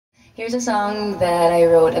Here's a song that I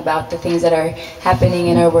wrote about the things that are happening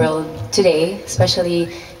in our world today,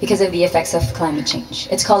 especially because of the effects of climate change.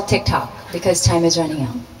 It's called Tock because time is running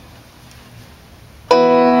out.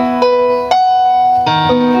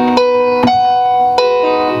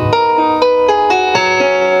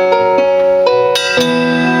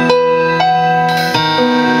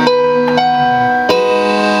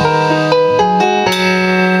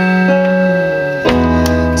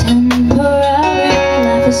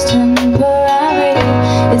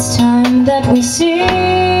 It's time that we see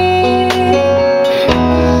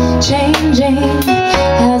changing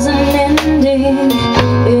has an ending.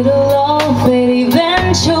 It'll all fade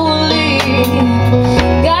eventually.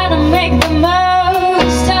 Gotta make the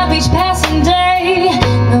most of each passing day.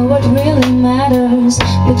 Know what really matters.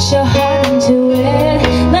 Put your heart into it.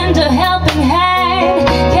 Lend a helping hand.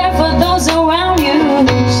 Care for those around you.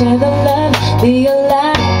 Share the love. Be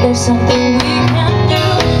alive. There's something we can do.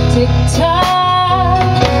 Tick-tock.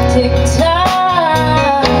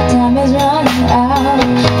 Tick-tock, time is running out.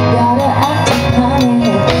 Gotta act upon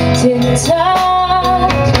it.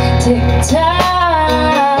 Tick-tock,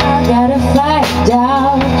 tick-tock, gotta fight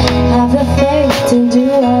down. Have the faith to do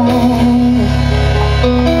it.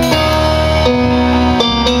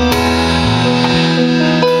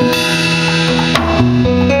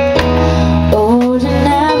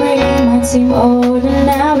 Ordinary might seem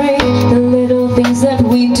ordinary, the little things that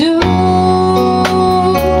we do.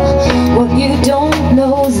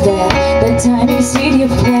 The tiny seed you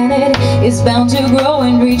planted is bound to grow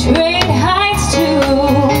and reach great heights too.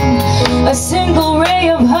 A single ray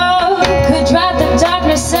of hope could drive the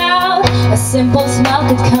darkness out. A simple smile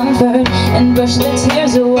could comfort and brush the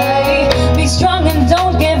tears away. Be strong and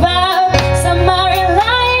don't give up. Some are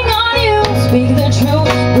relying on you. Speak the truth,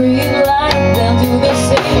 breathe life. They'll do the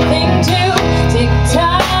same thing too.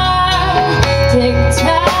 Tick-tock,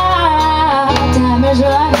 tick-tock, time is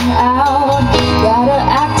running out. Gotta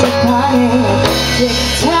act upon it.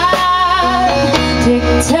 Tick-tock,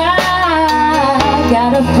 tick-tock,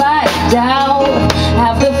 gotta fight down.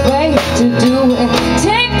 Have the faith to do it.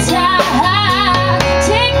 Tick-tock,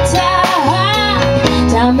 tick-tock,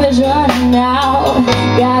 time is running out.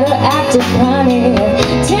 Gotta act upon it.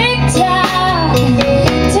 Tick-tock,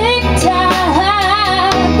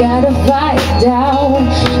 tick-tock, gotta fight down.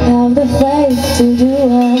 Have the faith to do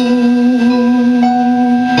it.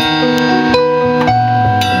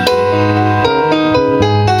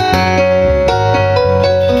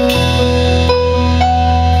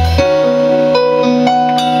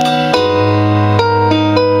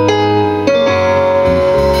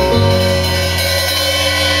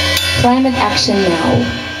 Climate action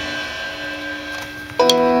now.